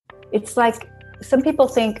it's like some people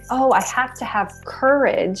think, oh, I have to have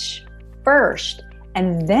courage first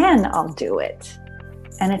and then I'll do it.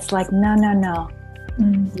 And it's like, no.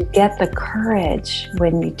 You get the courage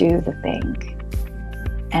when you do the thing.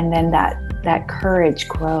 And then that courage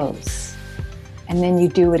grows. And then you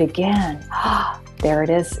do it again. There it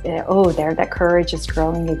is. Oh, there, that courage is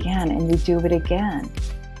growing again. And you do it again.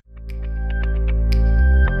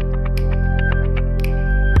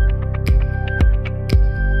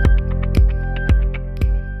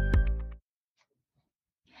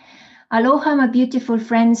 Aloha, my beautiful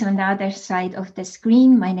friends on the other side of the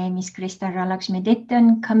screen. My name is Krista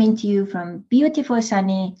Ralakshmi-Ditton, coming to you from beautiful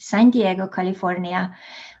sunny San Diego, California.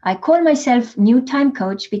 I call myself New Time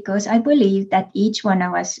Coach because I believe that each one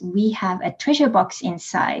of us, we have a treasure box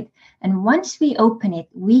inside. And once we open it,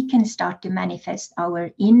 we can start to manifest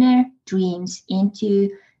our inner dreams into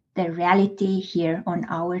the reality here on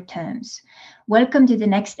our terms. Welcome to the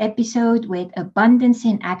next episode with Abundance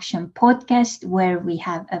in Action podcast, where we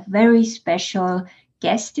have a very special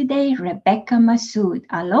guest today, Rebecca Massoud.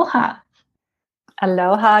 Aloha.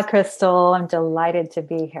 Aloha, Crystal. I'm delighted to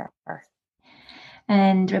be here.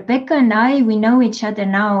 And Rebecca and I, we know each other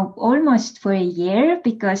now almost for a year,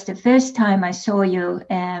 because the first time I saw you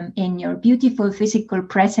in your beautiful physical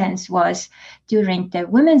presence was during the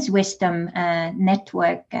Women's Wisdom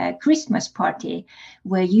Network Christmas party,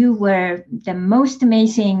 where you were the most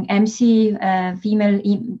amazing MC, female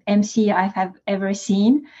MC I have ever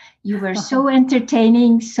seen. You were so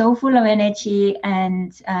entertaining, so full of energy,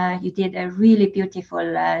 and you did a really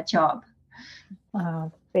beautiful job.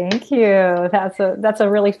 Oh, thank you. That's a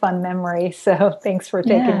really fun memory. So thanks for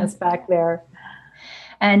taking us back there.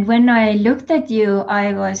 And when I looked at you,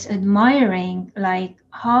 I was admiring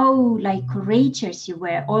how courageous you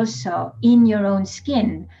were also in your own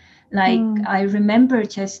skin. I remember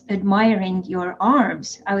just admiring your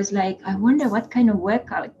arms. I was like, I wonder what kind of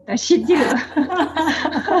workout does she do?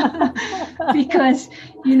 Because,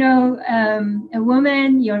 a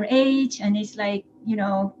woman your age, and it's like,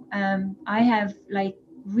 I have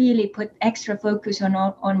really put extra focus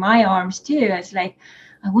on my arms too. It's like,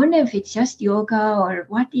 I wonder if it's just yoga or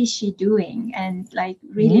what is she doing, and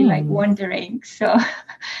really wondering. So,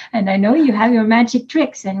 and I know you have your magic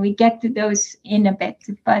tricks, and we get to those in a bit,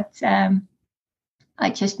 but I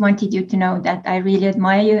just wanted you to know that I really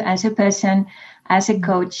admire you as a person, as a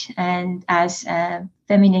coach, and as a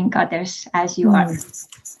feminine goddess as you are.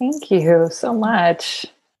 Thank you so much.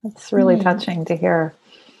 It's really touching to hear.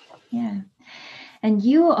 Yeah. And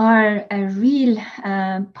you are a real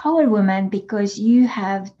power woman, because you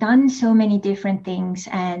have done so many different things,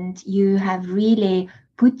 and you have really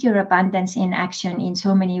put your abundance in action in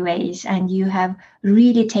so many ways. And you have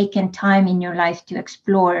really taken time in your life to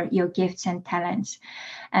explore your gifts and talents.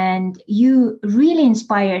 And you really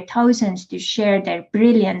inspire thousands to share their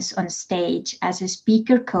brilliance on stage as a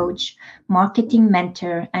speaker coach, marketing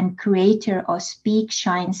mentor, and creator of Speak,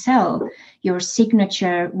 Shine, Sell, your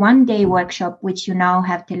signature one-day workshop, which you now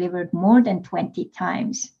have delivered more than 20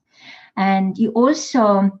 times. And you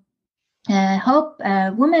also help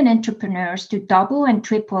women entrepreneurs to double and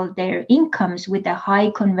triple their incomes with a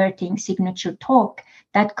high converting signature talk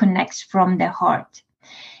that connects from the heart.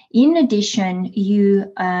 In addition,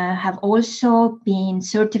 you have also been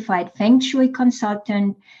certified Feng Shui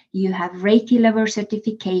consultant. You have Reiki level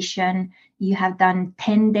certification. You have done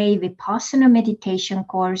 10-day Vipassana meditation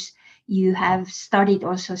course. You have studied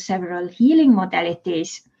also several healing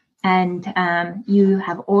modalities. And you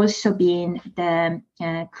have also been the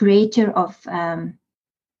creator of,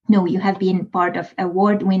 you have been part of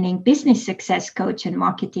award-winning business success coach and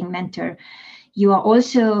marketing mentor. You are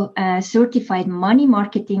also a certified money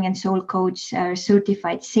marketing and soul coach, a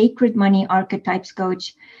certified sacred money archetypes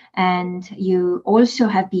coach, and you also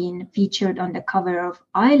have been featured on the cover of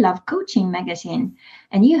I Love Coaching magazine.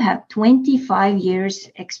 And you have 25 years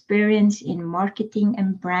experience in marketing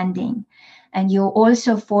and branding. And you're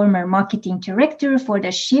also former marketing director for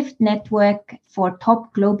the Shift Network for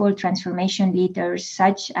top global transformation leaders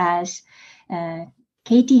such as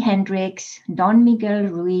Katie Hendricks, Don Miguel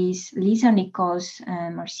Ruiz, Lisa Nichols,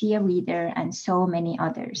 Marcia Reeder, and so many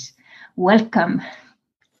others. Welcome.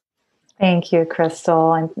 Thank you,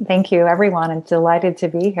 Crystal, and thank you, everyone. I'm delighted to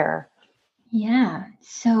be here. Yeah.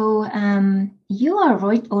 So you are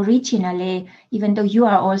originally, even though you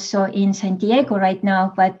are also in San Diego right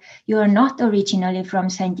now, but you are not originally from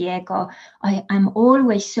San Diego. I'm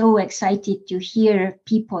always so excited to hear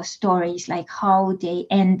people's stories, like how they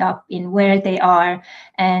end up in where they are.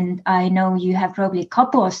 And I know you have probably a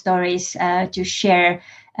couple of stories to share,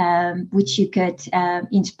 which you could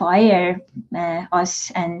inspire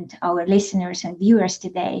us and our listeners and viewers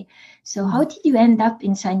today. So how did you end up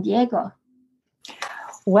in San Diego?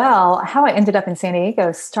 Well, how I ended up in San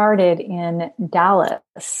Diego started in Dallas,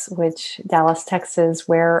 Texas,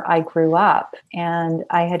 where I grew up. And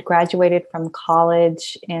I had graduated from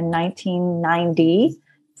college in 1990.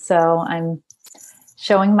 So I'm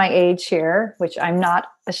showing my age here, which I'm not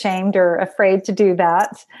ashamed or afraid to do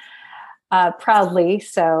that, proudly.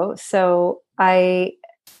 So I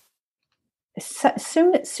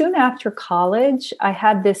soon after college, I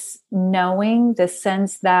had this knowing, this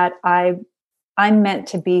sense that I'm meant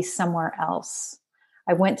to be somewhere else.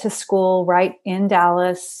 I went to school right in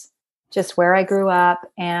Dallas, just where I grew up.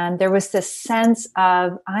 And there was this sense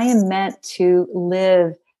of I am meant to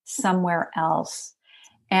live somewhere else.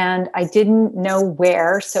 And I didn't know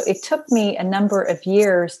where. So it took me a number of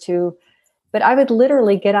years but I would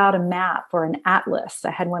literally get out a map or an atlas.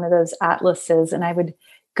 I had one of those atlases, and I would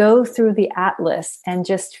go through the atlas and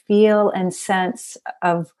just feel and sense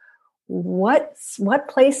of what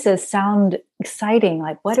places sound exciting,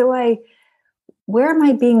 like where am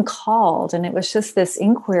I being called? And it was just this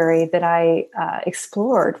inquiry that I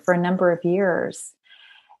explored for a number of years.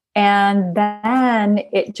 And then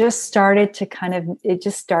it just started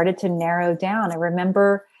to narrow down. I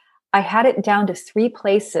remember I had it down to 3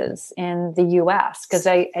 places in the US, because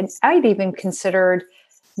I'd even considered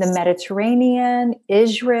the Mediterranean.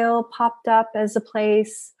 Israel popped up as a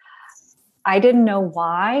place. I didn't know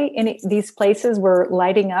why these places were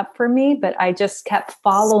lighting up for me, but I just kept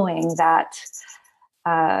following that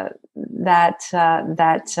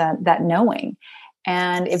knowing,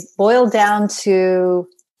 and it boiled down to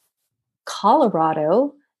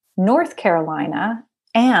Colorado, North Carolina,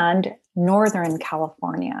 and Northern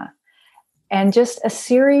California. And just a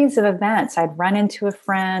series of events. I'd run into a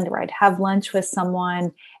friend, or I'd have lunch with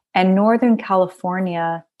someone, and Northern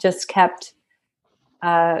California just kept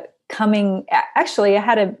coming. Actually,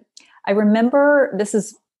 I remember this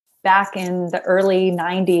is back in the early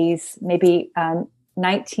 90s, maybe early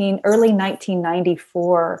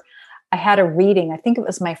 1994. I had a reading. I think it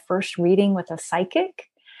was my first reading with a psychic.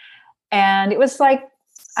 And it was like,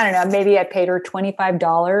 I don't know, maybe I paid her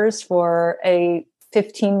 $25 for a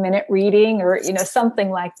 15-minute reading, or,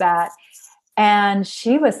 something like that. And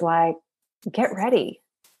she was like, get ready.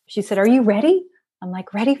 She said, are you ready? I'm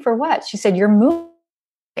like, ready for what? She said, you're moving.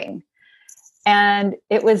 And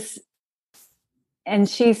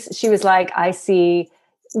she was like, I see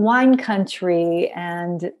wine country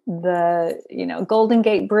and the, Golden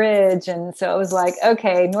Gate Bridge. And so I was like,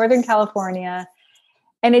 okay, Northern California.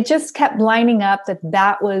 And it just kept lining up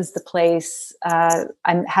that was the place. I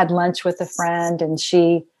had lunch with a friend, and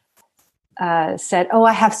she said, oh,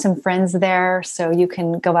 I have some friends there, so you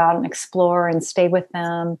can go out and explore and stay with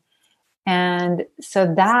them. And so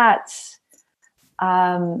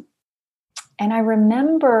and I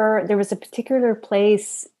remember there was a particular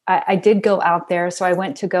place I did go out there. So I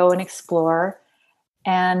went to go and explore.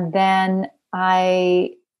 And then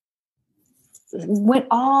I went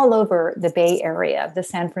all over the Bay Area, the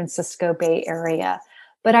San Francisco Bay Area.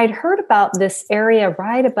 But I'd heard about this area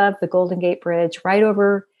right above the Golden Gate Bridge, right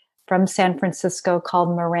over from San Francisco,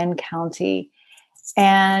 called Marin County.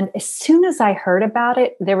 And as soon as I heard about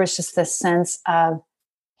it, there was just this sense of,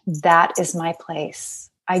 that is my place.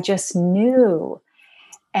 I just knew.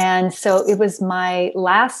 And so it was my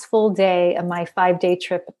last full day of my 5-day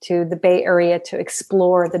trip to the Bay Area to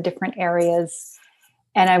explore the different areas.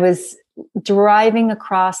 And I was driving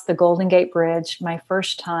across the Golden Gate Bridge, my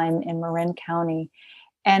first time in Marin County.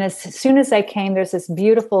 And as soon as I came, there's this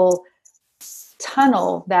beautiful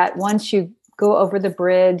tunnel that once you go over the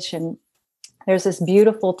bridge, and there's this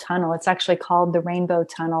beautiful tunnel. It's actually called the Rainbow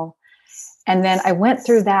Tunnel. And then I went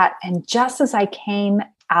through that. And just as I came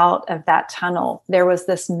out of that tunnel, there was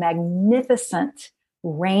this magnificent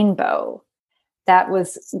rainbow that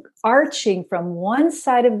was arching from one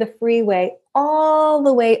side of the freeway all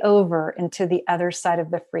the way over into the other side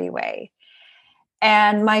of the freeway.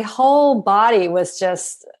 And my whole body was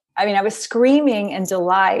just, I was screaming in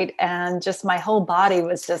delight, and just my whole body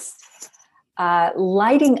was just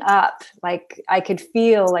lighting up. Like I could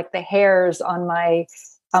feel like the hairs on my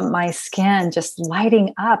skin just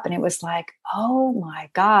lighting up. And it was like, oh my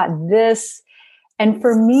God, this. And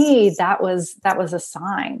for me, that was a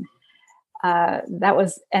sign. that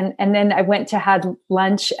was, and then I went to had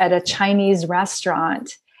lunch at a Chinese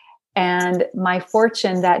restaurant. And my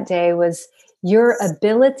fortune that day was, your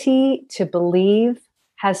ability to believe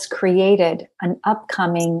has created an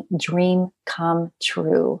upcoming dream come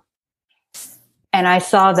true. And I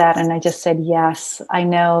saw that and I just said, yes, I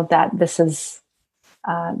know that this is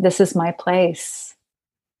my place.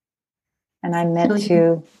 And I meant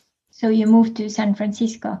to. So you moved to San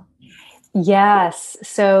Francisco? Yes.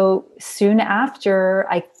 So soon after,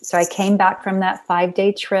 I came back from that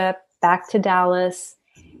 5-day trip back to Dallas,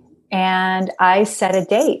 and I set a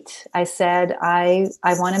date. I said, I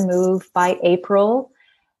want to move by April.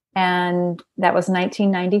 And that was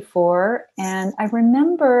 1994. And I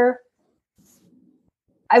remember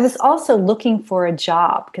I was also looking for a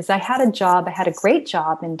job because I had a great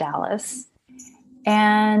job in Dallas.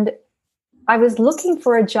 And I was looking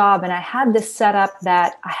for a job, and I had this set up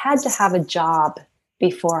that I had to have a job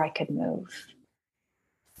before I could move.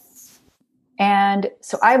 And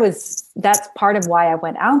so that's part of why I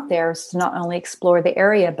went out there, is to not only explore the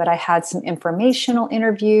area, but I had some informational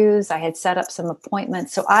interviews. I had set up some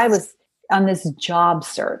appointments. So I was on this job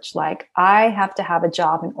search, like I have to have a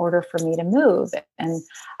job in order for me to move. And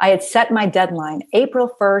I had set my deadline,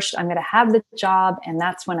 April 1st, I'm going to have the job. And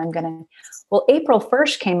that's when I'm going to, well, April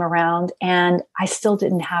 1st came around and I still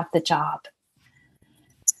didn't have the job.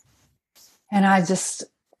 And I just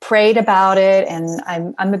prayed about it. And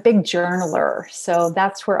I'm a big journaler. So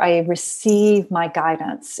that's where I receive my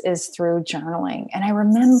guidance, is through journaling. And I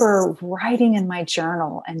remember writing in my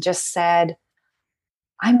journal and just said,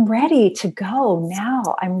 I'm ready to go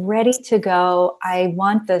now. I'm ready to go. I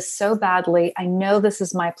want this so badly. I know this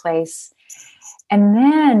is my place. And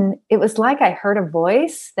then it was like I heard a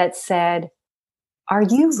voice that said, are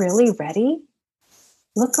you really ready?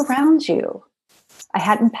 Look around you. I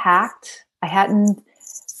hadn't packed. I hadn't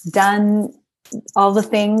done all the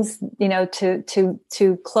things,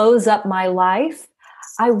 to close up my life.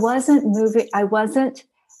 I wasn't moving. I wasn't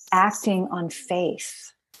acting on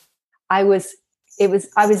faith. I was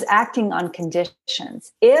acting on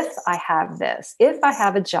conditions. If I have this, if I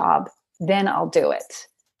have a job, then I'll do it.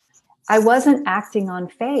 I wasn't acting on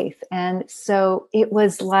faith. And so it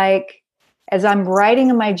was like, as I'm writing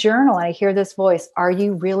in my journal, I hear this voice, are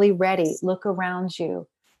you really ready? Look around you.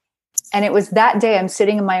 And it was that day I'm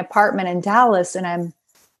sitting in my apartment in Dallas and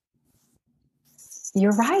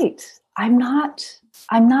you're right. I'm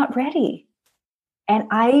not ready. And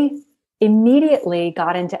I immediately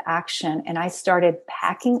got into action and I started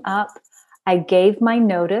packing up. I gave my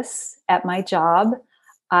notice at my job.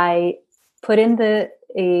 I put in the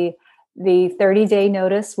 30-day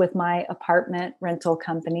notice with my apartment rental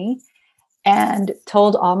company and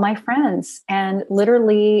told all my friends. And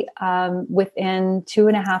literally within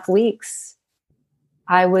 2.5 weeks,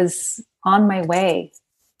 I was on my way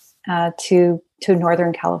to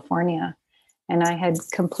Northern California. And I had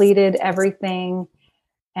completed everything.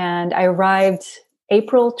 And I arrived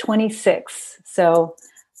April 26th. So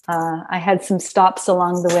I had some stops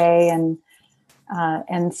along the way.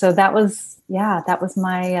 And so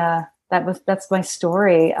that's my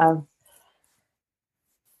story of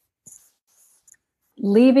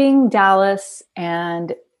leaving Dallas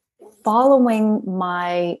and following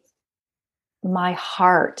my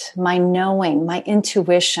heart, my knowing, my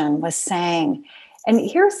intuition was saying. And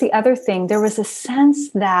here's the other thing. There was a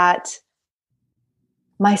sense that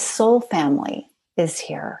my soul family is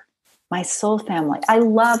here. My soul family. I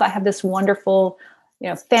have this wonderful,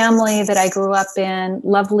 family that I grew up in,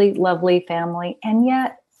 lovely, lovely family. And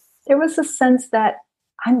yet there was a sense that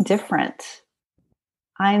I'm different.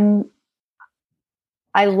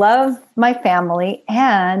 I love my family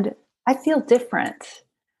and I feel different.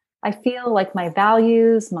 I feel like my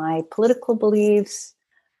values, my political beliefs,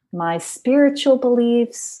 my spiritual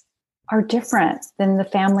beliefs are different than the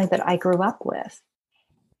family that I grew up with.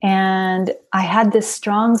 And I had this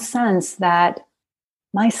strong sense that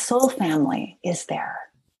my soul family is there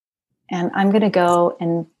and I'm going to go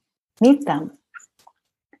and meet them.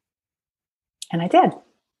 And I did.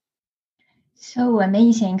 So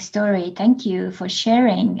amazing story. Thank you for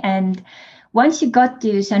sharing. And once you got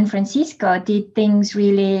to San Francisco, did things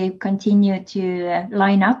really continue to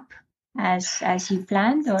line up as you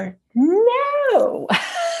planned, or? No.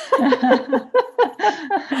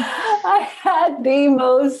 I had the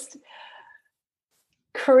most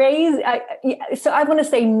crazy. So I want to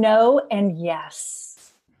say no and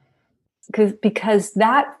yes, because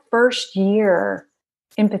that first year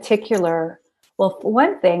in particular. Well, for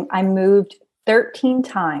one thing, I moved 13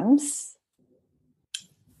 times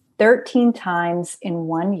in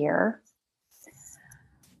 1 year.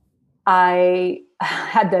 I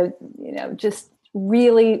had the, just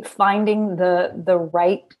really finding the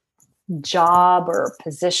right job or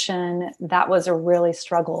position. That was a really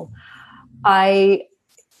struggle. I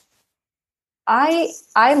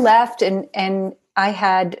left and I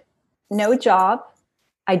had no job.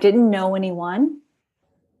 I didn't know anyone.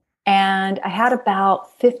 And I had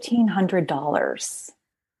about $1,500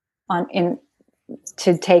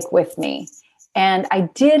 to take with me. And I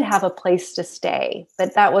did have a place to stay,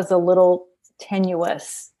 but that was a little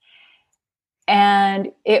tenuous.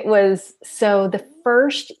 And it was, so the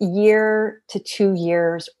first year to 2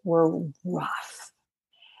 years were rough.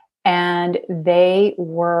 And they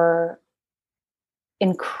were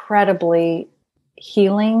incredibly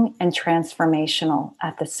healing and transformational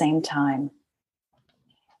at the same time.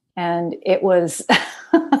 And it was,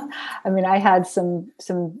 I mean, I had some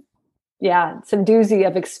doozy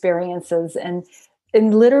of experiences and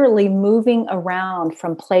literally moving around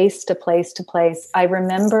from place to place to place. I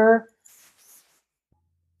remember,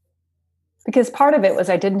 because part of it was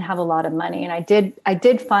I didn't have a lot of money, and I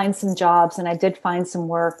did find some jobs and I did find some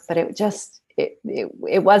work, but it just,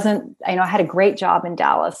 it wasn't, I had a great job in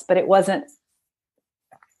Dallas, but it wasn't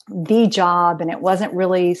the job and it wasn't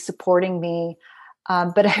really supporting me.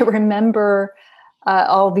 But I remember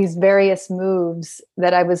all these various moves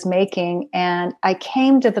that I was making. And I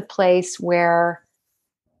came to the place where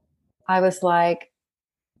I was like,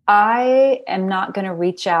 I am not going to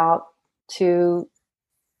reach out to,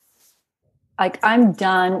 like, I'm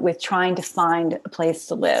done with trying to find a place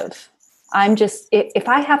to live. I'm just, if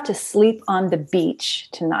I have to sleep on the beach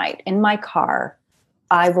tonight in my car,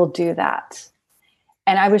 I will do that.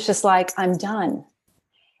 And I was just like, I'm done.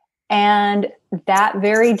 And that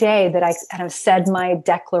very day that I kind of said my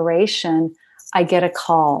declaration, I get a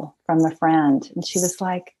call from a friend. And she was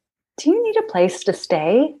like, do you need a place to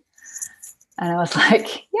stay? And I was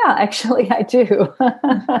like, yeah, actually I do.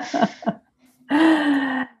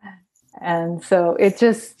 And so it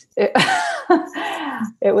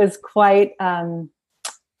was quite an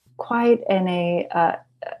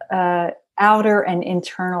outer and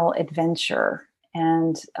internal adventure.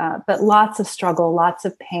 And but lots of struggle, lots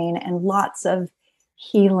of pain, and lots of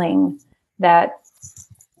healing that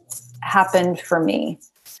happened for me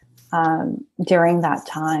during that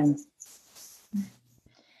time.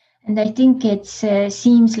 And I think it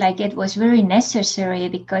seems like it was very necessary,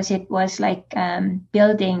 because it was like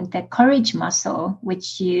building the courage muscle,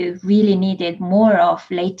 which you really needed more of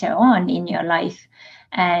later on in your life.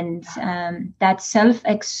 And that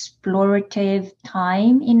self-explorative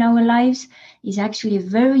time in our lives is actually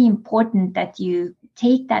very important, that you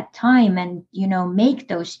take that time and, make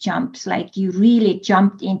those jumps. Like you really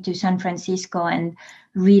jumped into San Francisco and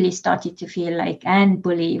really started to feel like, and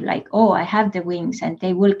believe like, oh, I have the wings and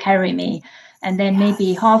they will carry me. And then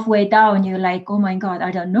maybe halfway down, you're like, oh my God,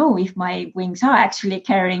 I don't know if my wings are actually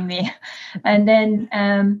carrying me. And then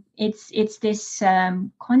it's this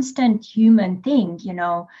constant human thing,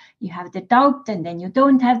 you have the doubt, and then you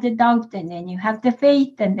don't have the doubt, and then you have the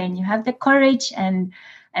faith, and then you have the courage. And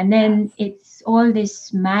then it's all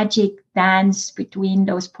this magic dance between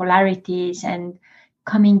those polarities and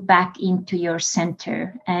coming back into your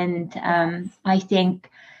center. And I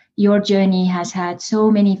think your journey has had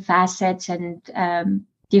so many facets and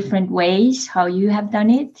different ways how you have done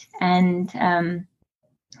it, and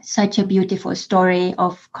such a beautiful story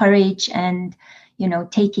of courage and,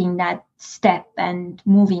 taking that step and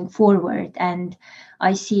moving forward. And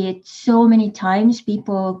I see it so many times.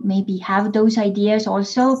 People maybe have those ideas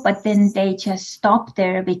also, but then they just stop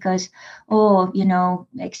there because,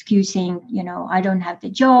 excusing, I don't have the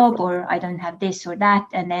job, or I don't have this or that.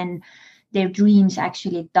 And then their dreams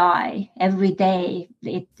actually die every day.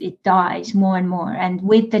 It dies more and more. And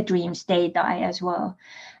with the dreams, they die as well.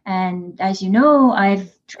 And as you know, I've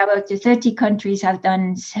traveled to 30 countries. I've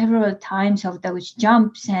done several times of those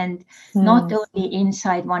jumps, and not only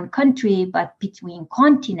inside one country, but between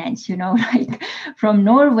continents, like from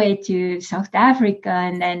Norway to South Africa,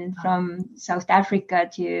 and then from South Africa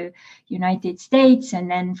to United States, and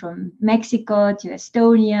then from Mexico to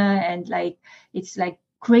Estonia. And like, it's like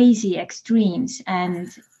crazy extremes.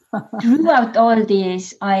 And throughout all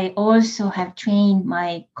this, I also have trained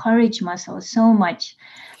my courage muscle so much,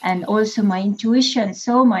 and also my intuition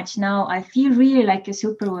so much. Now I feel really like a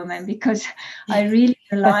superwoman, because I really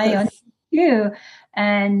rely on you.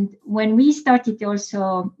 And when we started to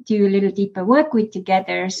also do a little deeper work with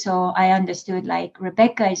together, so I understood like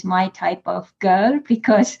Rebecca is my type of girl,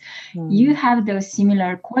 because you have those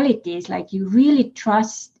similar qualities. Like you really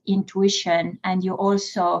trust intuition, and you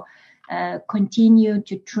also continue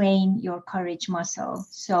to train your courage muscle.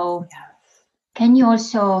 So can you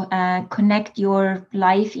also connect your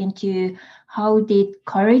life into how did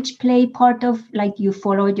courage play part of, like, you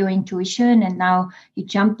followed your intuition and now you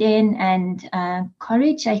jumped in, and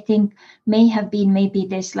courage, I think, may have been maybe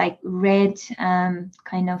this like red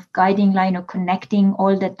kind of guiding line or connecting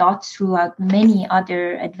all the dots throughout many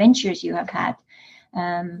other adventures you have had.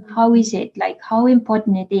 How is it, like, how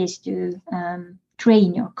important it is to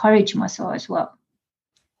train your courage muscle as well?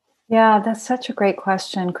 Yeah, that's such a great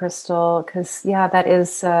question, Crystal, because that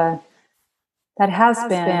has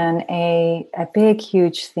been a big,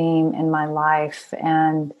 huge theme in my life.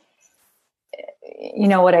 And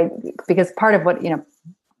because part of what,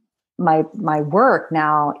 my work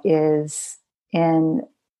now is in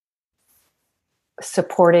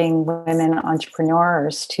supporting women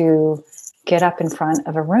entrepreneurs to get up in front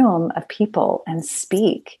of a room of people and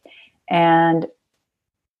speak. And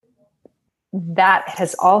that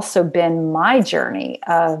has also been my journey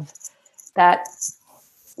of that,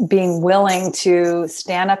 being willing to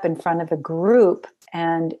stand up in front of a group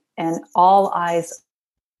and all eyes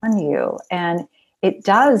on you. And it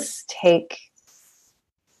does take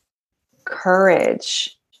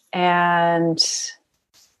courage, and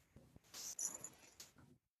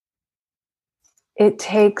it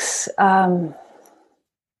takes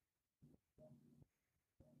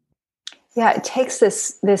it takes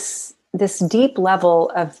this deep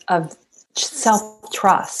level of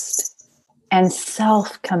self-trust and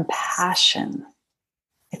self-compassion.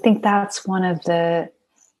 I think that's one of the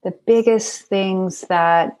biggest things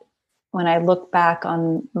that, when I look back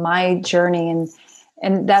on my journey,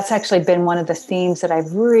 and that's actually been one of the themes that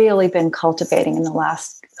I've really been cultivating in the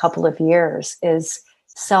last couple of years, is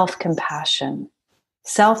self-compassion,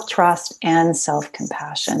 self-trust and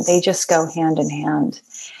self-compassion. They just go hand in hand,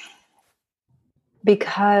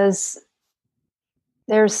 because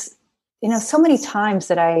there's, so many times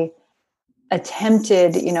that I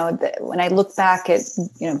attempted, when I look back at,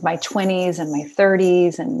 my 20s and my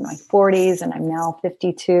 30s and my 40s, and I'm now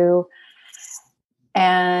 52.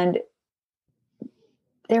 And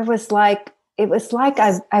it was like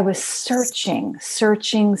I was searching for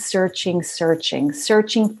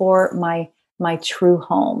my true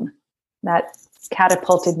home that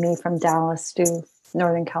catapulted me from Dallas to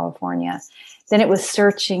Northern California. Then it was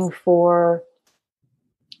searching for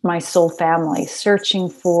my soul family, searching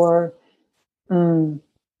for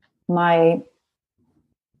my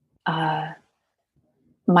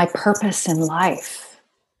purpose in life,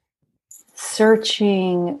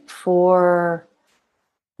 searching for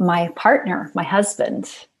my partner, my husband.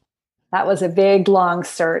 That was a big, long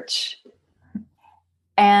search.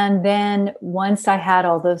 And then once I had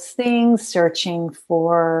all those things, searching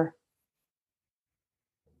for,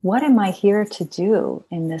 what am I here to do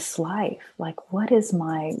in this life? Like, what is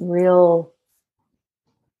my real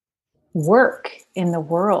work in the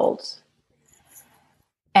world?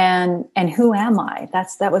 And who am I?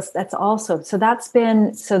 That's also, so that's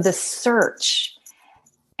been, so the search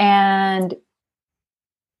and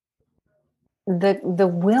the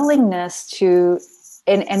willingness to,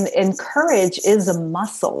 and courage is a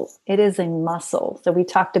muscle. It is a muscle. So we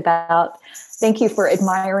talked about, thank you for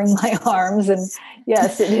admiring my arms. And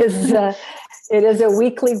yes, it is a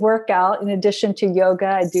weekly workout. In addition to yoga,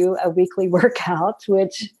 I do a weekly workout,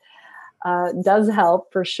 which does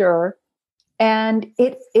help for sure. And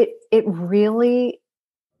it really,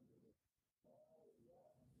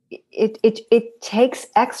 it takes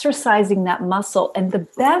exercising that muscle. And the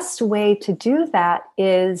best way to do that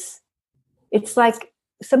is, it's like,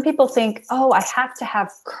 some people think, oh, I have to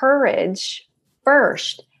have courage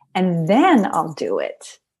first and then I'll do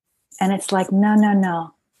it. And it's like,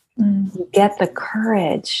 no. You get the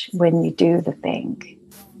courage when you do the thing.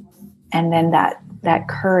 And then that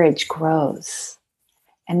courage grows.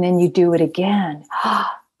 And then you do it again.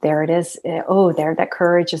 There it is. Oh, there, that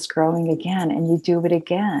courage is growing again. And you do it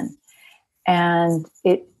again. And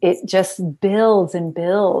it just builds and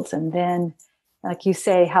builds. And then, like you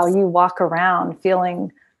say, how you walk around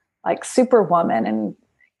feeling like Superwoman and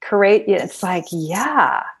create, it's like,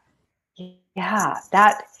 yeah,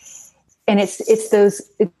 that, and it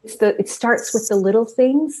starts with the little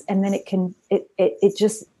things, and then it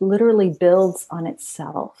just literally builds on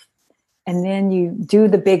itself. And then you do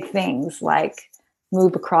the big things, like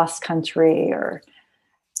move across country or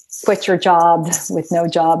quit your job with no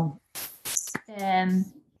job.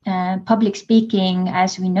 Public speaking,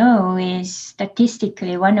 as we know, is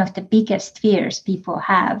statistically one of the biggest fears people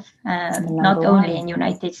have, not only in the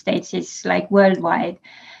United States, it's like worldwide.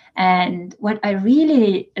 And what I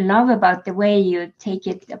really love about the way you take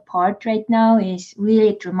it apart right now is, really,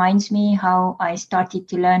 it reminds me how I started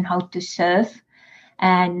to learn how to surf.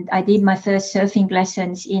 And I did my first surfing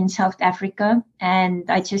lessons in South Africa, and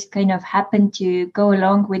I just kind of happened to go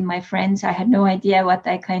along with my friends. I had no idea what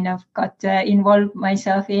I kind of got involved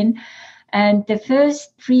myself in. And the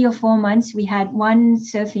first 3 or 4 months, we had one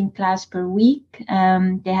surfing class per week.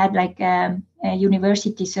 They had like a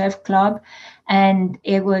university surf club, and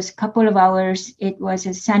it was a couple of hours. It was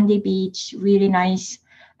a sandy beach, really nice.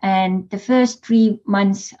 And the first 3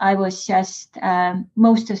 months, I was just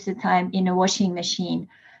most of the time in a washing machine.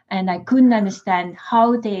 And I couldn't understand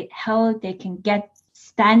how the hell they can get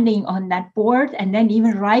standing on that board and then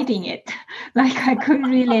even riding it. Like I couldn't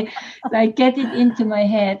really like get it into my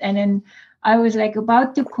head. And then I was like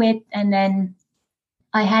about to quit. And then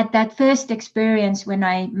I had that first experience when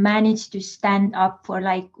I managed to stand up for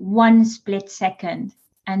like 1 split second.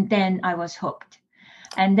 And then I was hooked.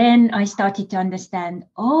 And then I started to understand,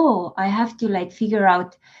 oh, I have to like figure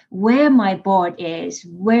out where my board is,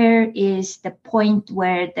 where is the point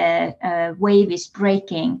where the wave is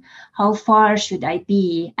breaking, how far should I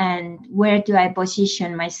be, and where do I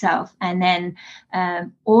position myself? And then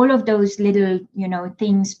all of those little,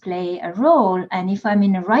 things play a role. And if I'm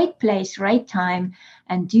in the right place, right time,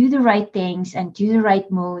 and do the right things and do the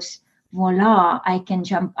right moves, voila, I can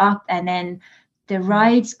jump up. And then the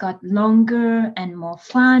rides got longer and more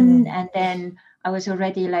fun. And then I was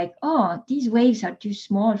already like, oh, these waves are too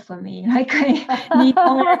small for me. Like I need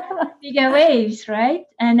more bigger waves, right?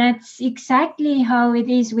 And that's exactly how it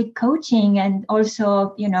is with coaching and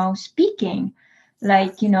also, speaking.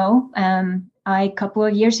 Like, a couple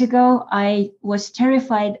of years ago, I was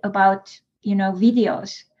terrified about,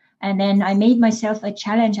 videos. And then I made myself a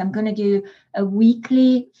challenge. I'm going to do a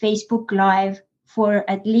weekly Facebook Live for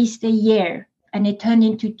at least a year. And it turned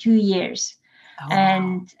into 2 years. Oh,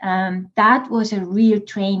 and that was a real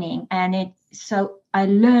training. And so I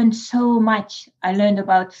learned so much. I learned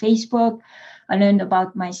about Facebook. I learned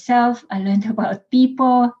about myself. I learned about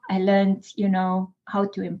people. I learned, how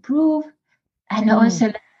to improve. And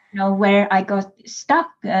also, where I got stuck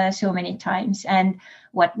so many times and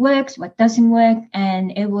what works, what doesn't work.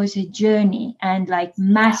 And it was a journey and like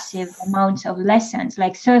massive amounts of lessons,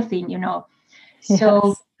 like surfing, So.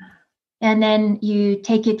 Yes. And then you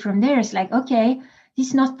take it from there. It's like, okay, this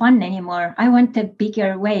is not fun anymore. I want the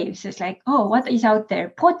bigger waves. It's like, oh, what is out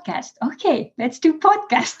there? Podcast. Okay, let's do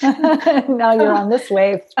podcast. Now you're on this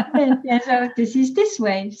wave. Yeah, so this is this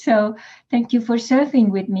wave. So thank you for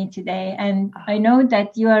surfing with me today. And I know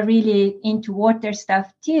that you are really into water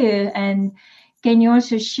stuff too. And can you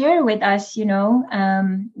also share with us, you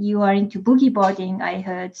are into boogie boarding, I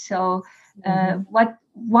heard. So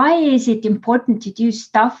why is it important to do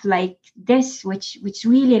stuff like this, which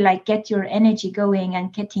really like get your energy going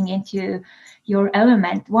and getting into your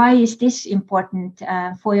element? Why is this important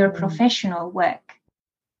for your professional work?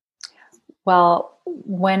 Well,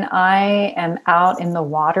 when I am out in the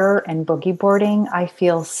water and boogie boarding, I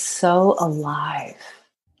feel so alive.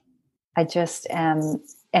 I just am,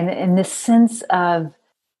 and in this sense of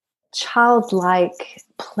childlike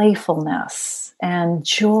playfulness and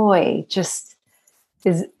joy just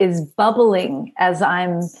is bubbling as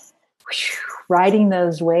I'm riding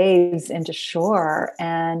those waves into shore.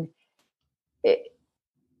 And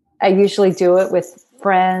I usually do it with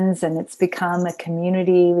friends, and it's become a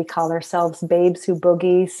community. We call ourselves Babes Who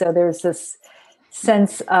Boogie. So there's this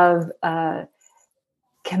sense of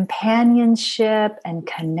companionship and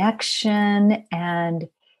connection and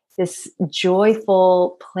this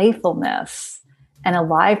joyful playfulness and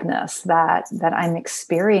aliveness that I'm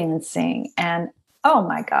experiencing. And oh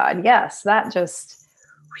my God, yes, that just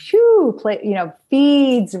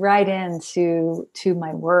feeds right into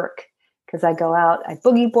my work, because I go out, I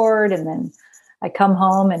boogie board, and then I come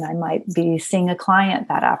home and I might be seeing a client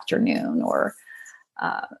that afternoon, or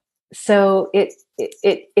so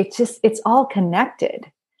it's all connected.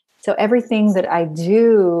 So everything that I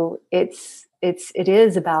do, it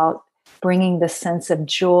is about bringing the sense of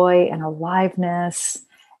joy and aliveness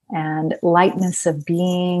and lightness of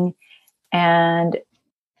being. And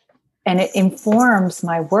it informs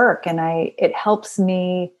my work, and it helps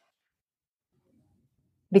me,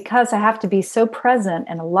 because I have to be so present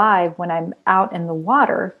and alive when I'm out in the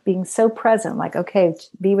water, being so present, like, okay,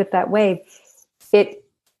 be with that wave.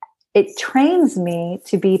 It trains me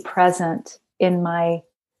to be present in my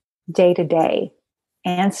day-to-day,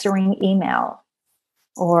 answering email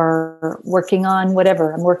or working on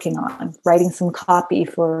whatever I'm working on, writing some copy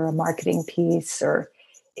for a marketing piece, or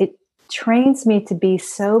it trains me to be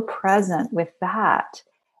so present with that.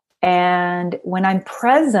 And when I'm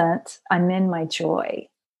present, I'm in my joy.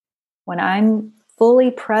 When I'm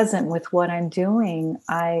fully present with what I'm doing,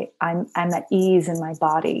 I'm at ease in my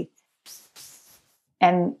body.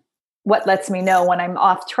 And what lets me know when I'm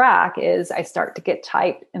off track is I start to get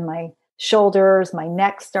tight in my shoulders, my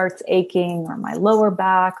neck starts aching, or my lower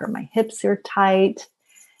back, or my hips are tight.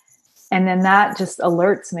 And then that just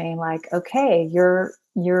alerts me like, okay, you're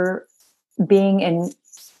being in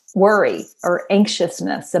worry or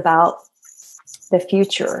anxiousness about the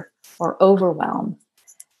future or overwhelm.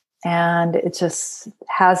 And it just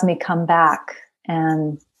has me come back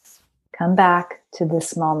to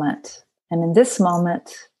this moment. And in this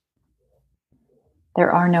moment,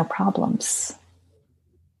 there are no problems.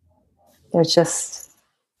 There's just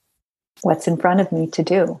what's in front of me to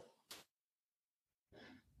do.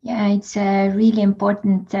 Yeah, it's a really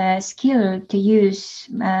important skill to use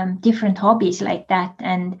different hobbies like that.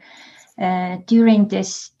 And during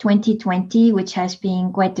this 2020, which has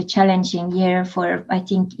been quite a challenging year for, I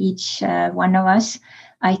think, each one of us,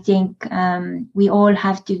 I think we all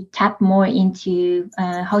have to tap more into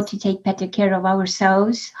how to take better care of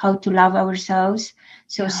ourselves, how to love ourselves.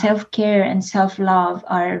 So self-care and self-love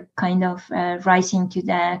are kind of rising to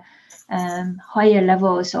the higher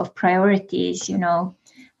levels of priorities, you know.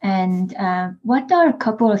 And what are a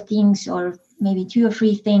couple of things, or maybe 2 or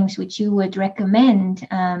 3 things, which you would recommend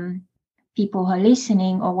people who are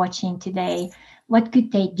listening or watching today? What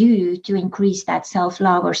could they do to increase that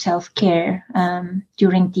self-love or self-care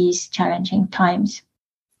during these challenging times?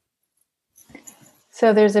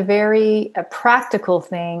 So there's a practical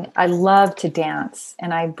thing. I love to dance,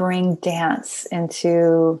 and I bring dance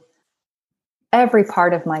into every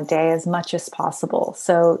part of my day as much as possible.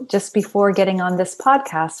 So just before getting on this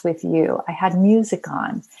podcast with you, I had music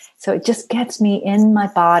on. So it just gets me in my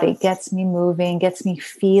body, gets me moving, gets me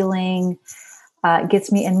feeling,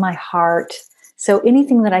 gets me in my heart. So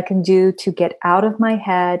anything that I can do to get out of my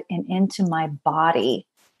head and into my body,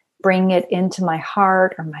 bring it into my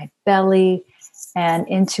heart or my belly and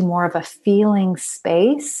into more of a feeling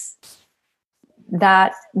space,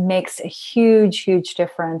 that makes a huge, huge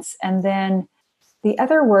difference. And then the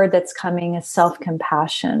other word that's coming is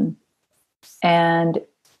self-compassion. And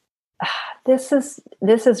this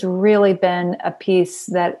has really been a piece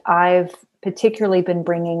that I've particularly been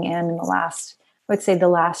bringing in the last, I would say the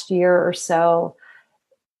last year or so.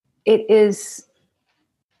 It is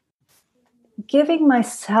giving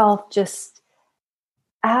myself just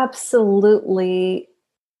absolutely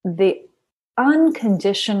the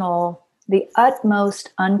utmost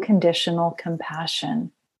unconditional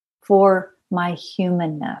compassion for my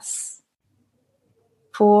humanness,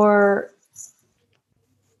 for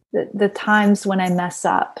the times when I mess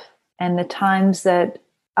up and the times that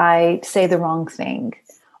I say the wrong thing,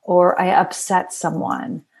 or I upset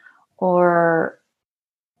someone, or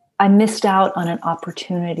I missed out on an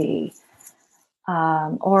opportunity,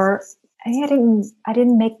 or I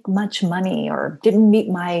didn't make much money, or didn't meet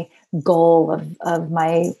my goal of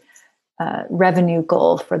my revenue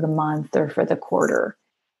goal for the month or for the quarter.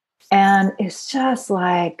 And it's just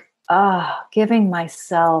like, giving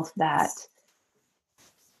myself that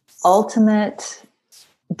ultimate,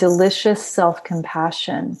 delicious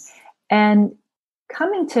self-compassion and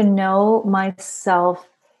coming to know myself.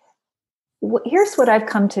 Here's what I've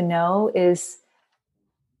come to know is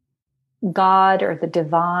God or the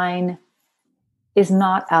divine is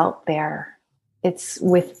not out there. It's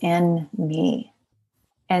within me.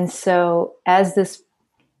 And so as this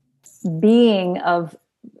being of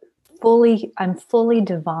I'm fully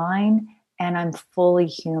divine and I'm fully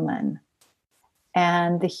human.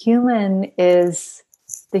 And the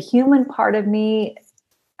human part of me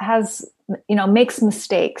has, makes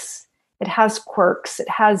mistakes. It has quirks. It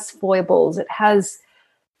has foibles. It has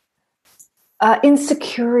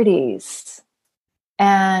insecurities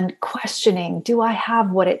and questioning. Do I have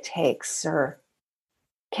what it takes? Or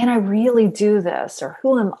can I really do this? Or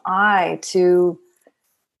who am I to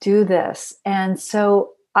do this? And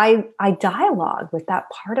so I dialogue with that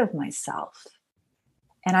part of myself.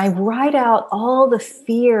 And I write out all the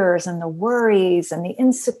fears and the worries and the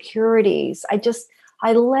insecurities. I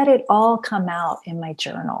let it all come out in my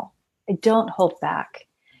journal. I don't hold back.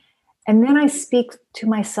 And then I speak to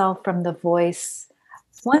myself from the voice.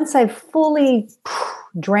 Once I've fully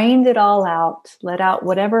drained it all out, let out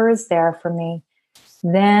whatever is there for me,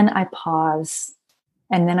 then I pause.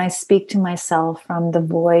 And then I speak to myself from the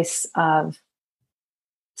voice of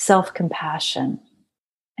self-compassion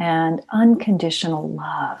and unconditional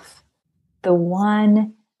love. The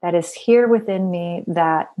one that is here within me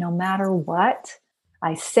that no matter what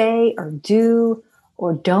I say or do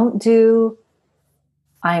or don't do,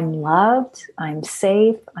 I'm loved, I'm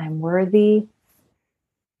safe, I'm worthy.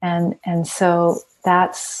 And so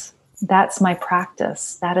that's that's my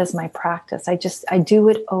practice. That is my practice. I do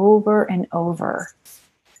it over and over.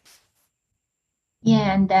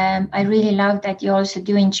 Yeah, and I really love that you're also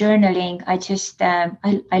doing journaling.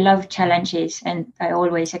 I love challenges, and I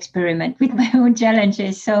always experiment with my own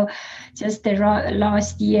challenges. So just the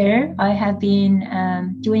last year, I have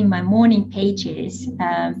been doing my morning pages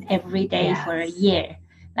every day for a year.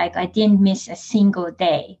 Like I didn't miss a single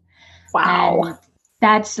day. Wow. And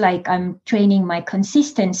that's like I'm training my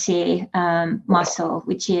consistency muscle,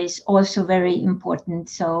 which is also very important.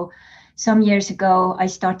 So some years ago, I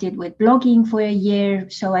started with blogging for a year.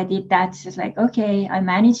 So I did that. So it's like, okay, I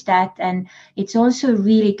managed that. And it's also a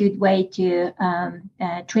really good way to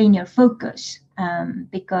train your focus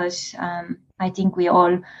because I think we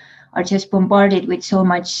all are just bombarded with so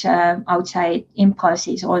much outside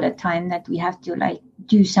impulses all the time that we have to like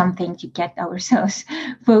do something to get ourselves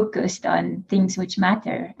focused on things which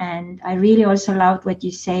matter. And I really also loved what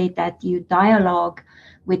you say, that you dialogue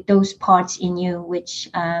with those parts in you which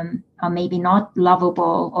are maybe not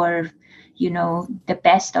lovable or, the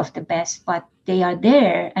best of the best, but they are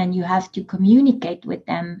there and you have to communicate with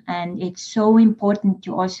them. And it's so important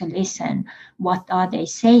to also listen. What are they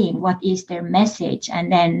saying? What is their message?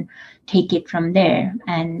 And then take it from there.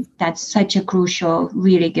 And that's such a crucial,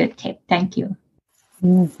 really good tip. Thank you.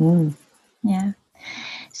 Mm-hmm. Yeah.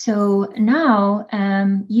 So now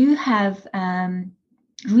you have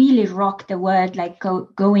really rocked the world, like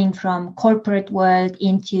going from corporate world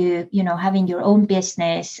into, having your own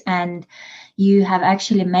business. And you have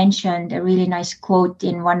actually mentioned a really nice quote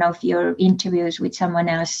in one of your interviews with someone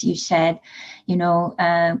else. You said,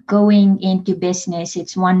 going into business,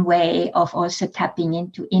 it's one way of also tapping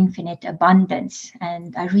into infinite abundance.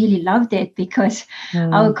 And I really loved it because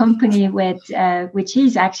our company which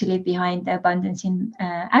is actually behind the Abundance in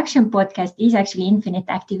Action podcast is actually Infinite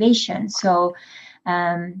Activation. So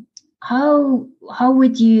how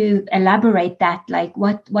would you elaborate that? Like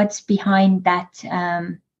what's behind that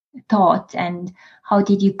thought, and how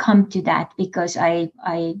did you come to that? Because I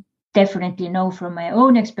definitely know from my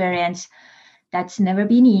own experience that's never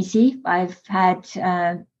been easy. I've had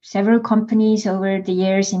several companies over the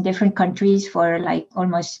years in different countries for like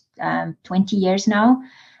almost 20 years now,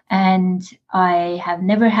 and I have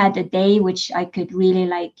never had a day which I could really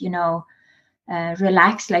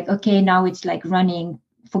relax, like, okay, now it's like running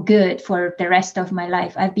for good for the rest of my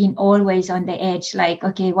life. I've been always on the edge, like,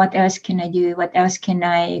 okay, what else can I do? What else can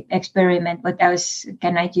I experiment? What else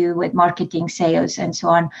can I do with marketing, sales, and so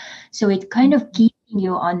on? So it kind of keeping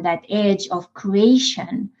you on that edge of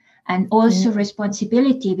creation and also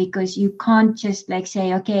responsibility, because you can't just like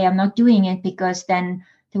say, okay, I'm not doing it, because then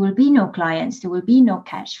there will be no clients, there will be no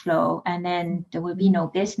cash flow, and then there will be no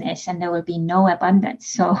business, and there will be no abundance.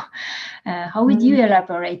 So how would you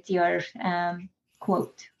elaborate your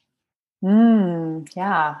quote?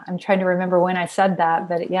 Yeah, I'm trying to remember when I said that,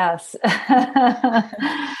 but yes.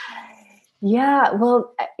 Yeah,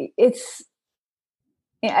 well,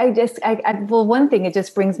 well, one thing, it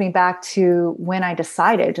just brings me back to when I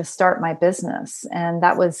decided to start my business. And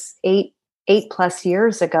that was eight plus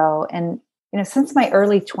years ago. And since my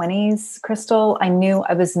early 20s, Crystal, I knew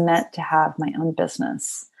I was meant to have my own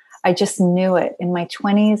business. I just knew it. In my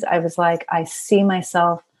 20s, I was like, I see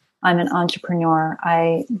myself, I'm an entrepreneur.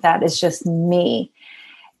 That is just me.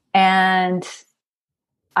 And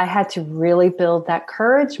I had to really build that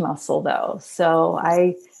courage muscle though. So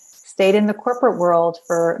I stayed in the corporate world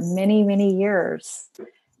for many, many years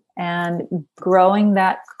and growing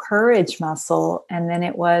that courage muscle. And then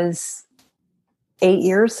it was 8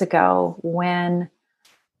 years ago when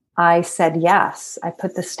I said yes. I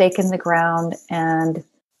put the stake in the ground and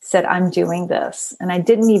said, I'm doing this. And I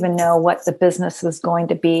didn't even know what the business was going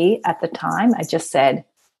to be at the time. I just said,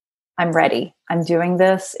 I'm ready. I'm doing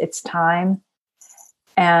this. It's time.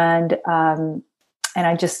 And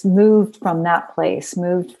I just moved from that place,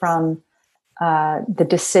 moved from the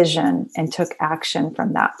decision, and took action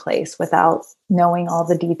from that place without knowing all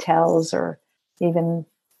the details or even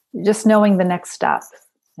just knowing the next step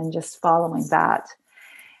and just following that.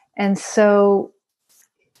 And so,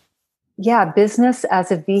 yeah, business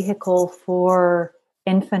as a vehicle for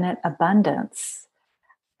infinite abundance.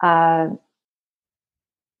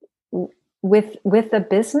 With a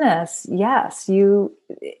business, yes,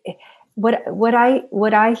 what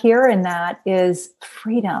I hear in that is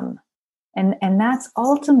freedom. And that's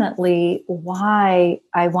ultimately why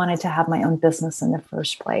I wanted to have my own business in the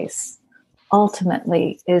first place.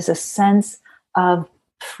 Ultimately is a sense of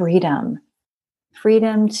freedom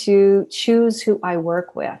to choose who I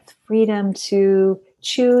work with, freedom to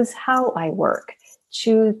choose how I work,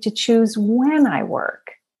 to choose when I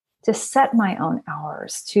work. to set my own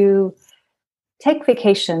hours, to take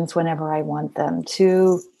vacations whenever I want them,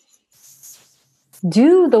 to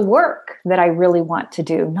do the work that I really want to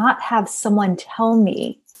do, not have someone tell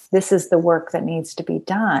me this is the work that needs to be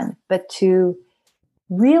done, but to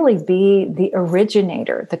really be the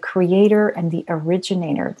originator, the creator and the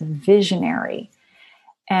originator, the visionary.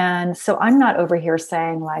 And so I'm not over here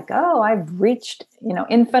saying like, oh, I've reached,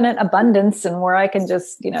 infinite abundance and where I can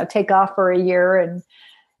just, take off for a year and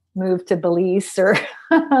move to Belize or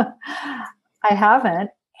I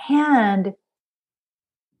haven't. And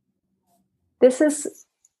this is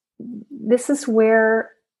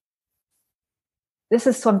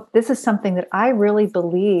something that I really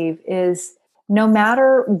believe is no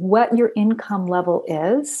matter what your income level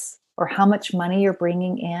is or how much money you're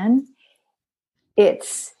bringing in,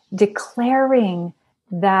 it's declaring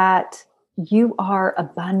that you are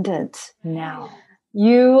abundant now.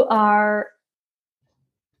 You are,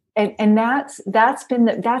 and that's been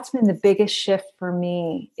the biggest shift for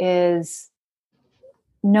me is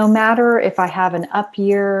no matter if I have an up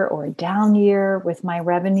year or a down year with my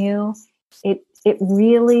revenue, it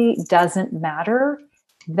really doesn't matter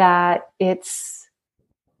that it's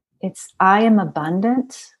I am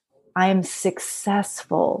abundant, I am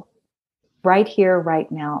successful right here,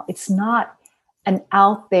 right now. It's not an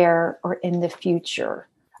out there or in the future.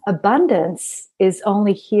 Abundance is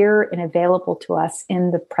only here and available to us in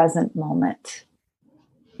the present moment.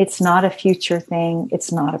 It's not a future thing.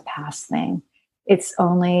 It's not a past thing. It's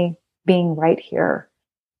only being right here.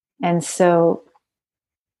 And so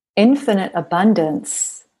infinite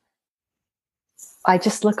abundance, I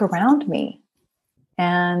just look around me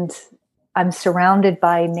and I'm surrounded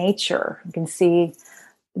by nature. You can see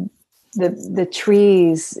the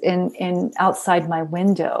trees in outside my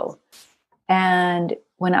window. And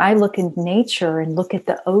when I look in nature and look at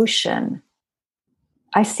the ocean,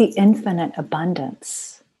 I see infinite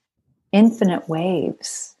abundance, infinite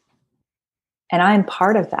waves. And I'm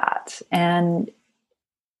part of that. And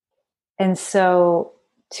so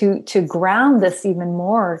to ground this even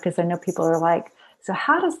more, because I know people are like, so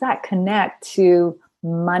how does that connect to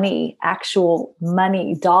money, actual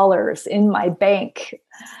money, dollars in my bank?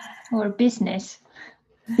 Or business.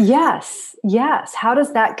 Yes. How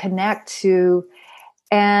does that connect to,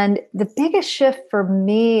 and the biggest shift for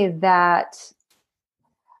me that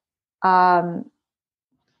I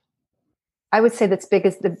would say that's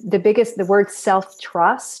biggest, the word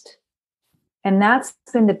self-trust. And that's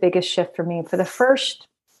been the biggest shift for me. For the first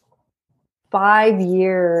 5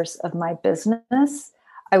 years of my business,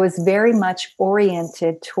 I was very much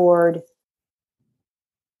oriented toward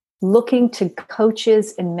looking to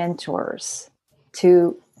coaches and mentors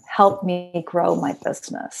to help me grow my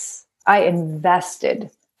business. I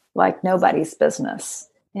invested like nobody's business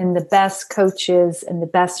in the best coaches and the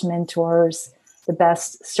best mentors, the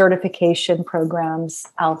best certification programs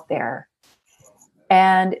out there.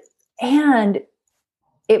 And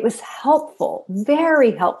it was helpful,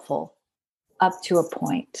 very helpful up to a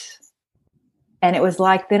point. And it was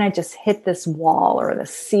like, then I just hit this wall or the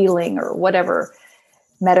ceiling or whatever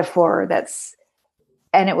metaphor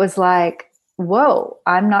and it was like, whoa,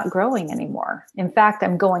 I'm not growing anymore. In fact,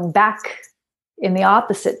 I'm going back in the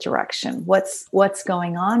opposite direction. What's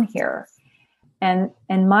going on here? And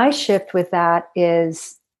my shift with that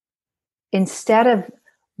is instead of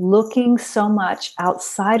looking so much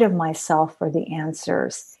outside of myself for the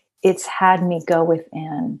answers, it's had me go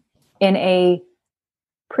within in a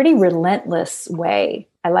pretty relentless way.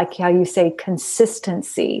 I like how you say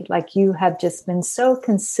consistency, like you have just been so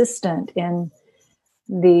consistent in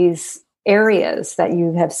these areas that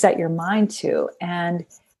you have set your mind to. And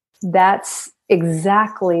that's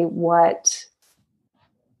exactly what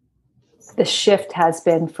the shift has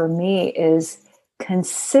been for me, is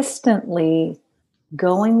consistently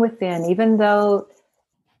going within, even though,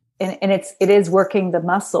 and it is working the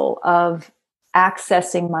muscle of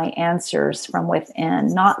accessing my answers from within,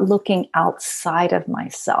 not looking outside of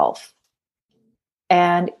myself.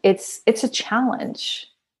 And it's a challenge.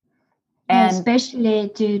 And especially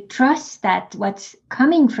to trust that what's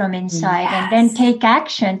coming from inside, yes, and then take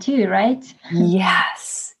action too, right?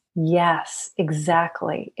 Yes,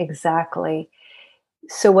 exactly.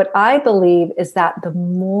 So what I believe is that the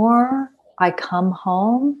more I come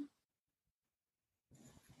home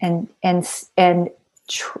and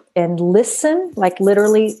listen, like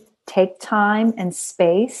literally take time and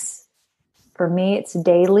space. For me, it's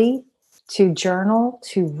daily to journal,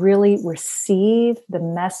 to really receive the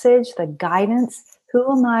message, the guidance.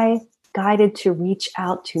 Who am I guided to reach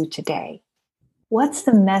out to today? What's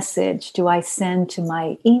the message do I send to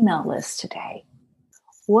my email list today?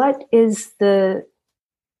 What is the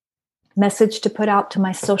message to put out to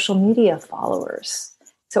my social media followers?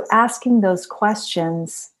 So asking those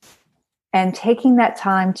questions and taking that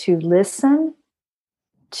time to listen,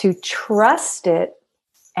 to trust it,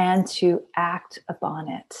 and to act upon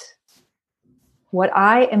it. What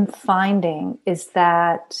I am finding is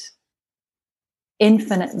that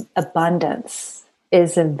infinite abundance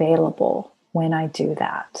is available when I do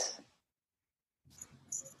that.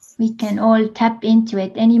 We can all tap into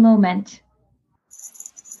it any moment.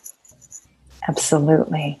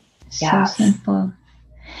 Absolutely. Yes. So simple.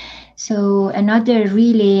 So another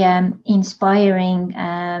really inspiring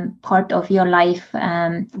part of your life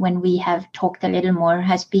when we have talked a little more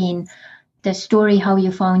has been the story how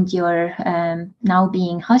you found your now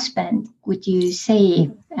being husband. Would you say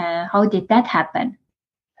how did that happen?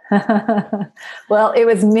 Well, it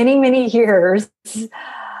was many, many years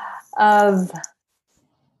of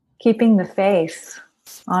keeping the faith,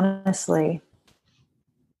 honestly.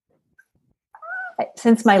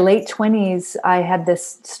 Since my late 20s, I had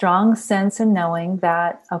this strong sense and knowing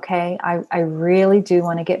that, okay, I really do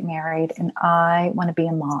want to get married and I want to be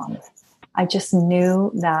a mom. I just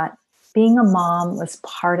knew that being a mom was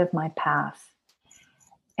part of my path.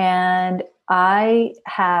 And I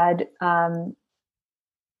had a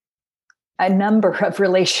number of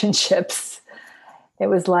relationships. It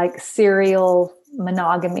was like serial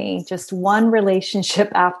monogamy, just one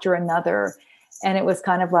relationship after another. And it was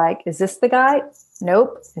kind of like, is this the guy?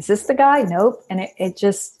 Nope. Is this the guy? Nope. And it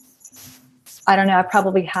just, I don't know, I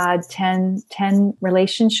probably had 10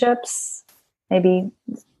 relationships, maybe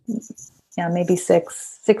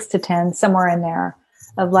six to 10, somewhere in there,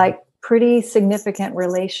 of like pretty significant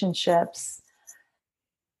relationships,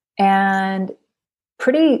 and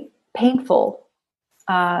pretty painful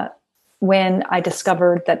when I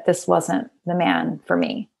discovered that this wasn't the man for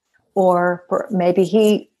me. Or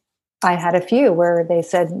maybe I had a few where they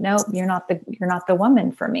said, "Nope, you're not the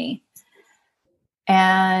woman for me."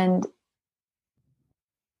 And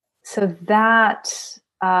so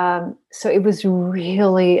it was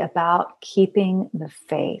really about keeping the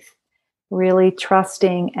faith, really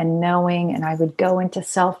trusting and knowing. And I would go into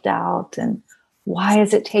self-doubt and why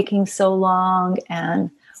is it taking so long? And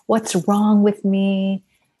what's wrong with me?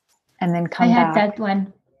 And then come back. I had that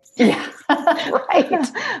one. Yeah, right.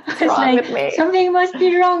 What's wrong with me? Something must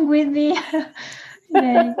be wrong with me.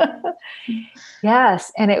 Yeah.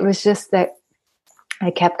 Yes. And it was just that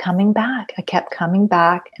I kept coming back. I kept coming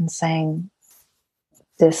back and saying,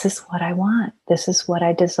 this is what I want. This is what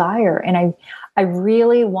I desire. And I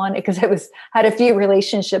really wanted, because I had a few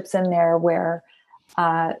relationships in there where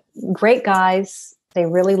great guys, they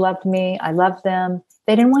really loved me. I loved them.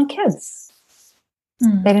 They didn't want kids.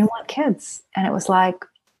 They didn't want kids. And it was like,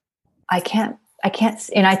 I can't,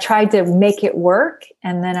 and I tried to make it work.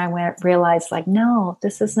 And then I realized like, no,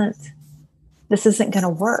 this isn't going to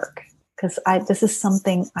work, because this is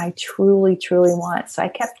something I truly, truly want. So I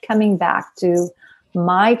kept coming back to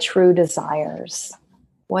my true desires,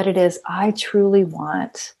 what it is I truly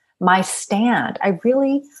want, my stand. I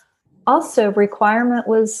really also requirement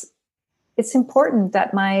was, it's important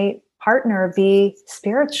that my partner be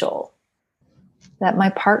spiritual, that my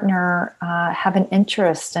partner have an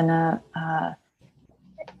interest and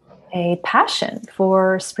a passion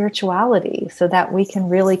for spirituality, so that we can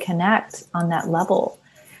really connect on that level.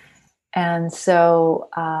 And so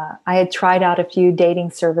I had tried out a few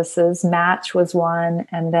dating services. Match was one.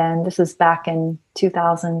 And then this was back in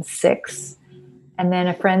 2006. And then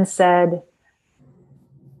a friend said,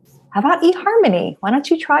 how about eHarmony? Why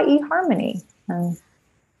don't you try eHarmony? And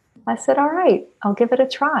I said, all right, I'll give it a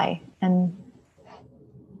try. And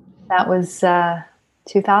that was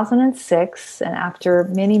 2006. And after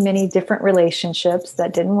many, many different relationships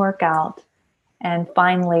that didn't work out, and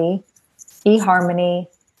finally eHarmony,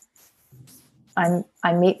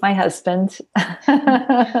 I meet my husband,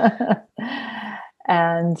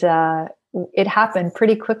 and it happened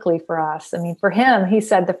pretty quickly for us. I mean, for him, he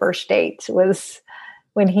said the first date was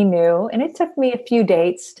when he knew, and it took me a few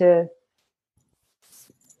dates to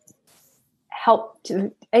help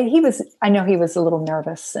to, I know he was a little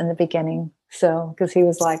nervous in the beginning. So, because he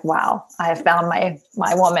was like, wow, I have found my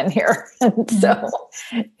woman here. And so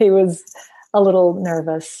he was a little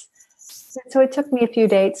nervous. So it took me a few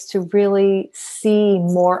dates to really see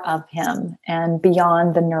more of him and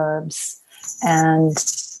beyond the nerves. And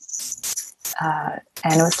it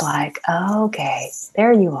was like, oh, okay,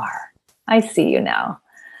 there you are. I see you now.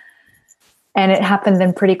 And it happened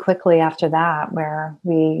then pretty quickly after that, where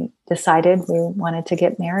we decided we wanted to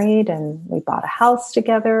get married, and we bought a house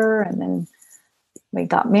together, and then we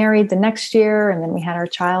got married the next year, and then we had our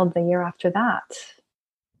child the year after that.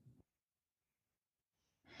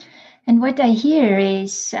 And what I hear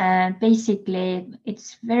is basically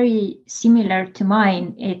it's very similar to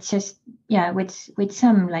mine. It's just with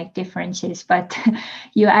some like differences, but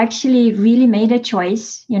you actually really made a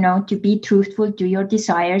choice, to be truthful to your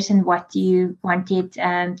desires and what you wanted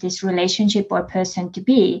this relationship or person to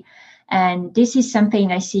be. And this is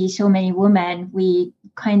something I see so many women. We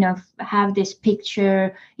kind of have this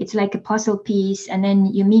picture. It's like a puzzle piece, and then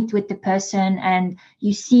you meet with the person and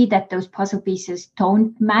you see that those puzzle pieces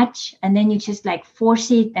don't match, and then you just like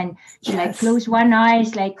force it and you like close one eye.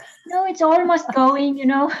 It's like, no, it's almost going,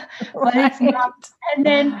 but it's not. And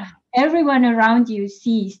then everyone around you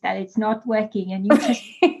sees that it's not working, and you just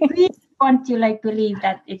really want to like believe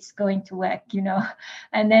that it's going to work,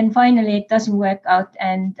 and then finally it doesn't work out,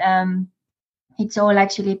 and it's all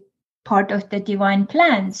actually part of the divine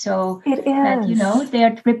plan. So it is. That they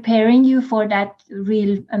are preparing you for that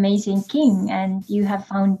real amazing king, and you have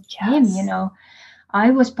found him. I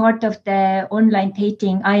was part of the online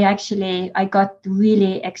dating. I got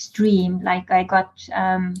really extreme. Like I got,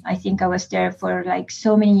 I think I was there for like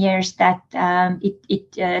so many years that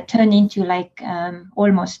it turned into like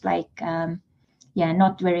almost like,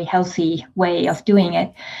 not very healthy way of doing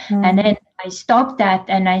it. And then I stopped that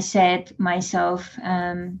and I said myself,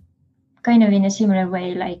 kind of in a similar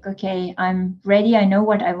way, like, okay, I'm ready. I know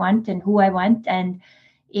what I want and who I want. And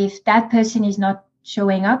if that person is not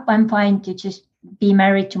showing up, I'm fine to just be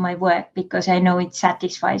married to my work because I know it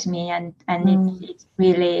satisfies me and it's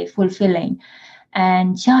really fulfilling.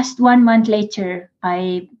 And just 1 month later,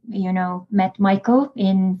 I, met Michael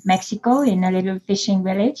in Mexico in a little fishing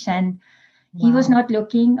village, and he was not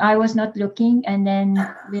looking, I was not looking. And then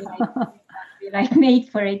we like made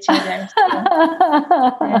for each other.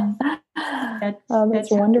 So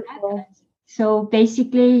that's wonderful. So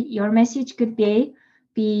basically your message could be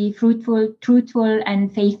fruitful, truthful,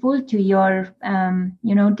 and faithful to your,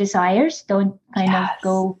 desires. Don't kind of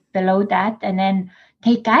go below that, and then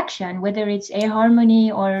take action, whether it's a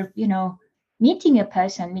harmony or, meeting a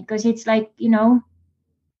person, because it's like,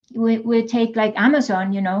 we take like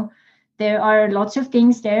Amazon, there are lots of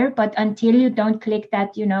things there, but until you don't click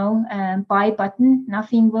that, buy button,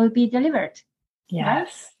 nothing will be delivered. Yes.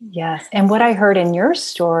 Right? Yes. And what I heard in your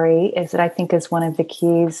story is that I think is one of the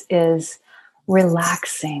keys is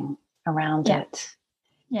relaxing around it.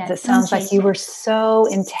 Yeah. It sounds like you were so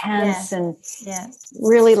intense and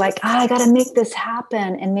really like, I got to make this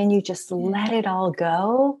happen. And then you just let it all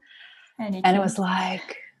go. And it was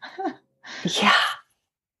like,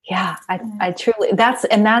 I truly,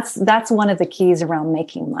 that's one of the keys around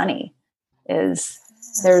making money is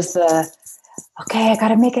there's the, okay, I got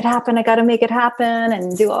to make it happen.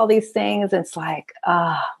 And do all these things. It's like,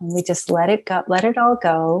 when we just let it all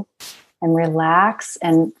go and relax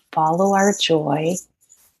and follow our joy,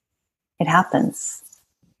 it happens.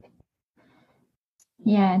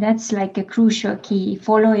 Yeah, that's like a crucial key.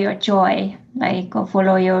 Follow your joy, or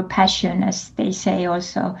follow your passion, as they say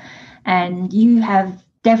also. And you have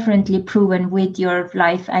definitely proven with your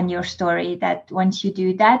life and your story that once you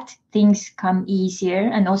do that, things come easier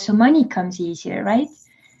and also money comes easier, right?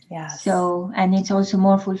 Yeah. So, and it's also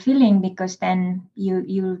more fulfilling because then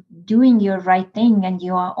you're doing your right thing and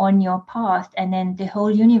you are on your path, and then the whole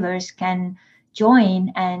universe can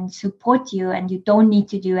join and support you, and you don't need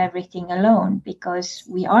to do everything alone because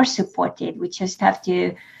we are supported. We just have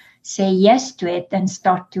to say yes to it and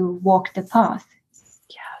start to walk the path.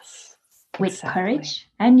 Yes. With courage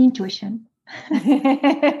and intuition.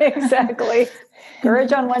 Exactly.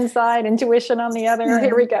 Courage on one side, intuition on the other.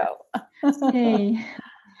 Here we go. Okay.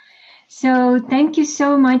 So thank you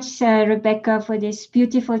so much, Rebecca, for this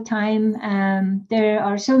beautiful time. There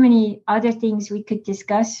are so many other things we could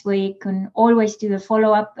discuss. We can always do a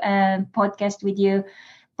follow-up podcast with you.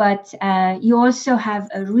 But you also have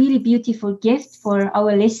a really beautiful gift for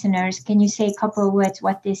our listeners. Can you say a couple of words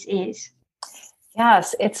what this is?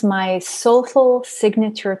 Yes, it's my Soulful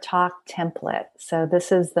Signature Talk template. So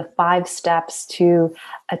this is the 5 steps to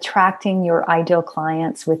attracting your ideal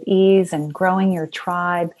clients with ease and growing your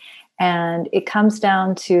tribe. And it comes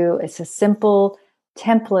down to, it's a simple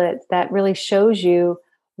template that really shows you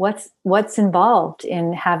what's involved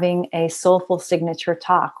in having a soulful signature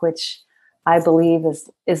talk, which I believe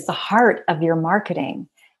is the heart of your marketing.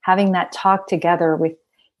 Having that talk together with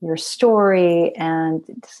your story and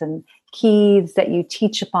some keys that you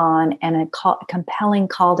teach upon and a compelling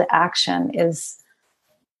call to action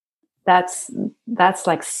that's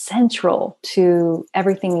like central to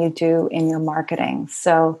everything you do in your marketing.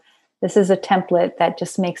 So this is a template that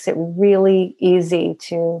just makes it really easy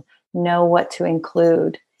to know what to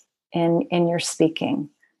include in your speaking.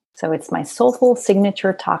 So it's my Soulful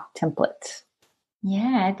Signature Talk template.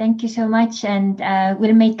 Yeah, thank you so much. And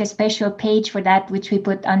we'll make a special page for that, which we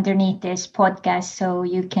put underneath this podcast, so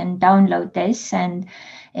you can download this and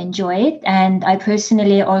enjoy it. And I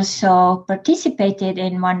personally also participated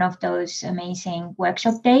in one of those amazing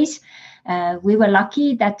workshop days. We were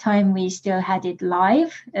lucky that time we still had it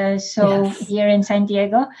live. Yes. Here in San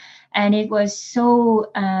Diego. And it was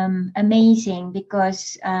so amazing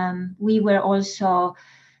because we were also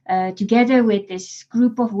together with this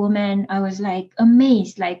group of women. I was like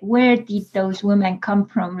amazed, like where did those women come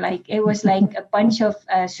from? Like it was like a bunch of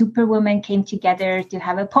superwomen came together to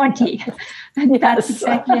have a party. And that's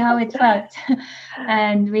exactly how it felt.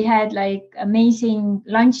 And we had like amazing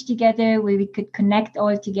lunch together where we could connect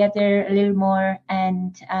all together a little more,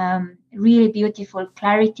 and really beautiful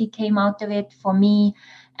clarity came out of it for me.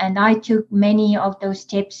 And I took many of those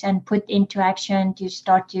tips and put into action to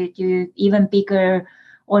start to do even bigger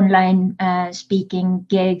online speaking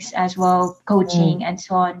gigs as well, coaching and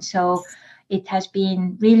so on. So it has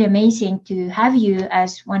been really amazing to have you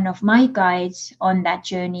as one of my guides on that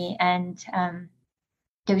journey. And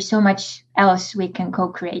there's so much else we can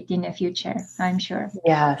co-create in the future, I'm sure.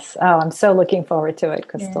 Yes. Oh, I'm so looking forward to it,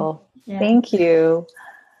 Crystal. Yeah. Thank you.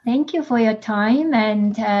 Thank you for your time,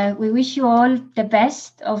 and we wish you all the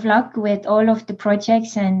best of luck with all of the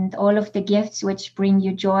projects and all of the gifts which bring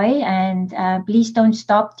you joy. And please don't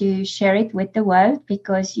stop to share it with the world,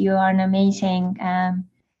 because you are an amazing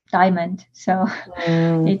diamond. So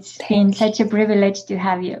it's been such a privilege to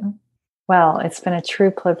have you. Well, it's been a true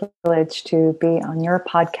privilege to be on your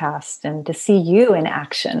podcast and to see you in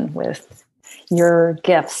action with your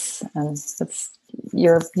gifts. And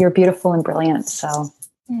you're beautiful and brilliant. So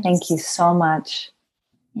thank you so much.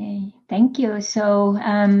 Yay. Thank you. So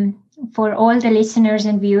for all the listeners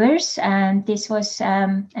and viewers, this was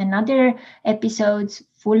another episode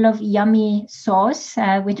full of yummy sauce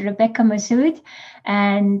with Rebecca Massoud,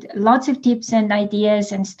 and lots of tips and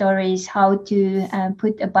ideas and stories how to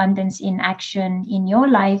put abundance in action in your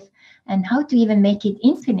life, and how to even make it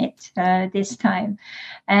infinite this time.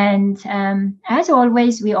 And as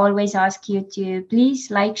always, we always ask you to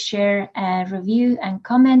please like, share, review, and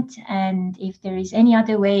comment. And if there is any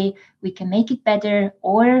other way we can make it better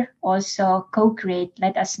or also co-create,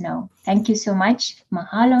 let us know. Thank you so much.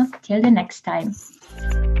 Mahalo. Till the next time.